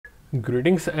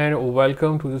Greetings and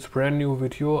welcome to this brand new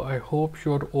video. I hope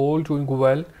you're all doing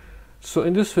well. So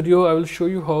in this video I will show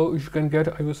you how you can get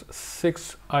iOS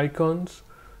 6 icons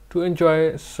to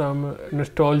enjoy some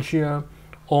nostalgia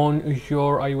on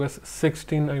your iOS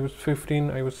 16, iOS 15,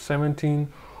 iOS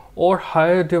 17 or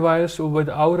higher device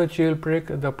without a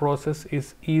jailbreak. The process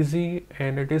is easy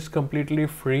and it is completely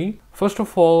free. First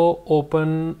of all,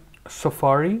 open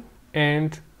Safari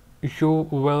and you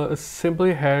will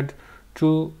simply head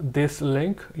to this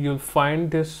link. You'll find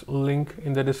this link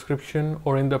in the description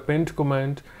or in the pinned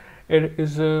comment. It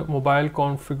is a mobile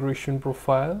configuration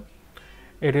profile.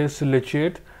 It is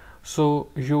legit, so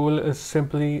you will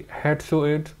simply head to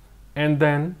it and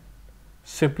then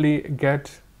simply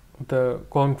get the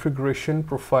configuration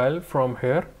profile from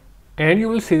here, and you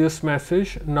will see this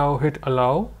message. Now hit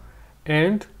allow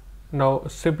and now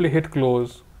simply hit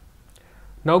close.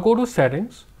 Now go to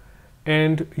settings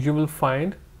and you will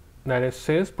find that it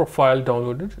says profile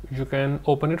downloaded. You can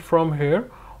open it from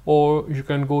here or you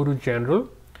can go to general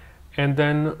and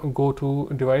then go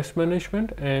to device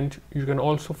management, and you can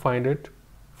also find it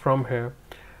from here.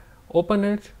 Open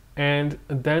it and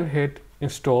then hit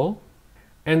install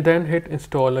and then hit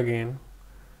install again.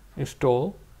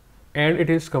 Install and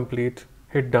it is complete.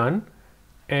 Hit done,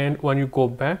 and when you go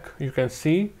back you can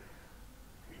see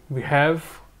we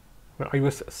have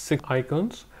iOS 6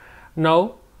 icons.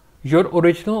 Now your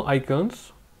original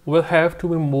icons will have to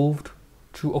be moved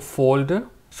to a folder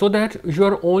so that you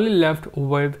are only left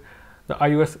with the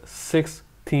iOS 6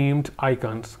 themed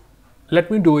icons. Let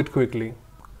me do it quickly.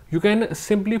 You can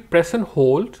simply press and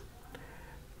hold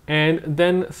and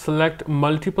then select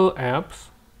multiple apps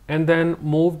and then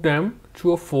move them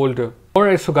to a folder.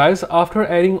 Alright, so guys, after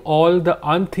adding all the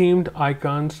unthemed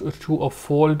icons to a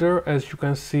folder, as you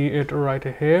can see it right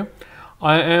here,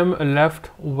 I am left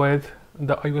with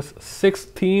the iOS 6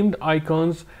 themed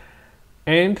icons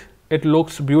and it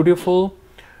looks beautiful.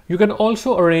 You can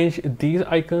also arrange these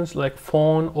icons like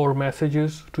phone or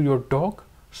messages to your dock.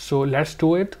 So let's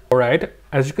do it. Alright,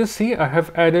 as you can see, I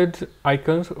have added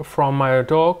icons from my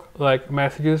dock like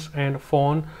messages and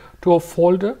phone to a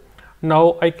folder.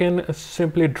 Now I can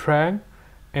simply drag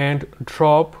and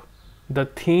drop the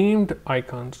themed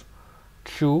icons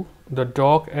to the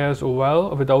dock as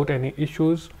well without any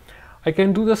issues. I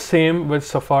can do the same with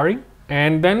Safari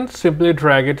and then simply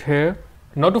drag it here.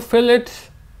 Now to fill it,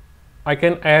 I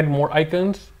can add more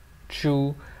icons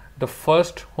to the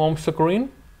first home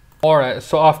screen. Alright,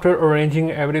 so after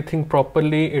arranging everything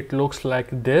properly, it looks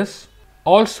like this.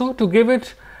 Also, to give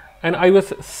it an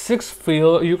iOS 6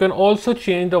 feel, you can also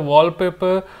change the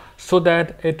wallpaper so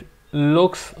that it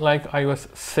looks like iOS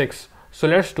 6. So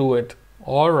let's do it.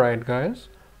 Alright guys,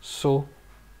 so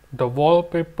the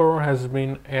wallpaper has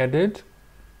been added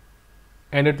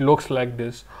and it looks like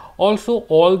this. Also,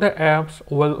 all the apps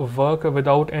will work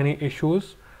without any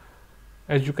issues,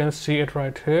 as you can see it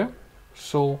right here.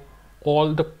 So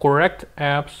all the correct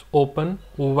apps open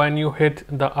when you hit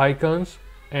the icons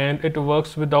and it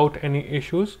works without any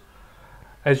issues,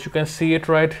 as you can see it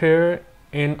right here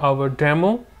in our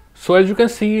demo. So as you can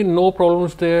see, no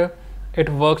problems there. It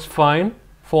works fine.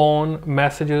 Phone,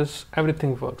 messages,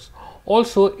 everything works.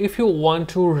 Also, if you want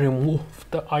to remove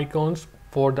the icons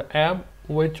for the app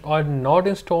which are not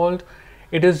installed,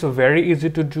 it is very easy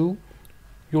to do.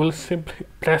 You will simply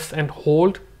press and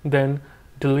hold, then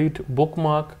delete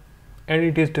bookmark, and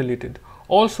it is deleted.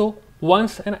 Also,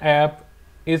 once an app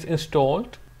is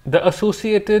installed, the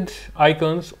associated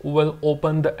icons will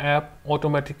open the app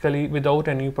automatically without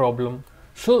any problem.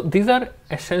 So these are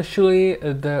essentially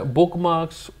the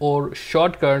bookmarks or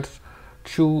shortcuts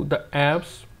to the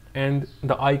apps, and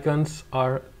the icons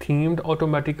are themed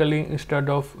automatically instead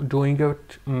of doing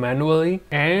it manually.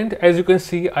 And as you can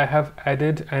see, I have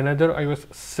added another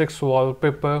iOS 6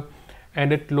 wallpaper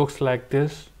and it looks like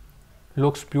this.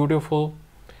 Looks beautiful.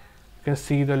 You can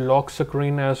see the lock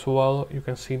screen as well. You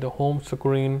can see the home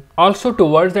screen. Also,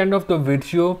 towards the end of the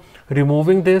video,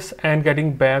 removing this and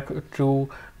getting back to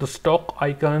the stock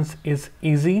icons is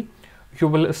easy. You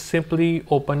will simply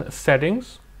open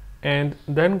settings and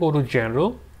then go to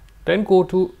general, then go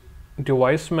to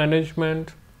device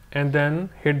management and then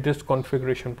hit this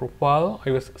configuration profile,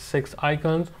 iOS 6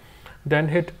 icons, then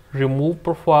hit remove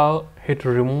profile, hit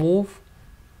remove,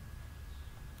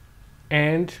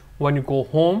 and when you go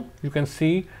home you can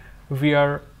see we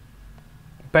are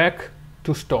back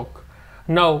to stock.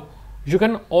 Now you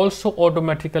can also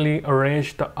automatically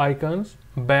arrange the icons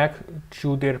back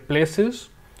to their places.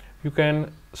 You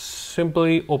can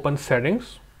simply open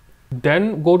settings,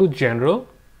 then go to general,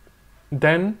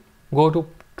 then go to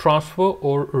transfer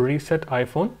or reset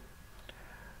iPhone,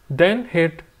 then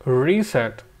hit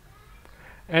reset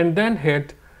and then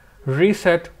hit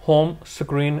reset home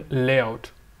screen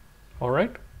layout.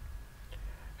 Alright,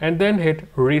 and then hit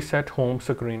reset home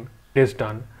screen. It is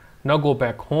done. Now go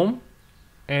back home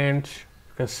and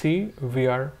you can see we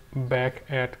are back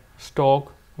at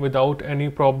stock without any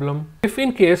problem. If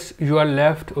in case you are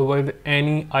left with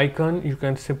any icon, you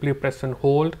can simply press and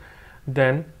hold,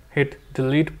 then hit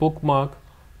delete bookmark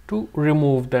to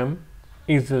remove them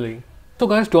easily. So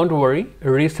guys, don't worry,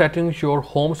 resetting your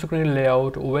home screen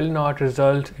layout will not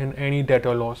result in any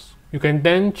data loss. You can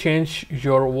then change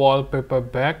your wallpaper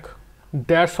back.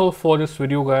 That's all for this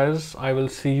video guys. I will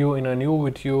see you in a new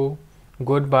video.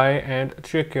 Goodbye and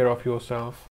take care of yourself.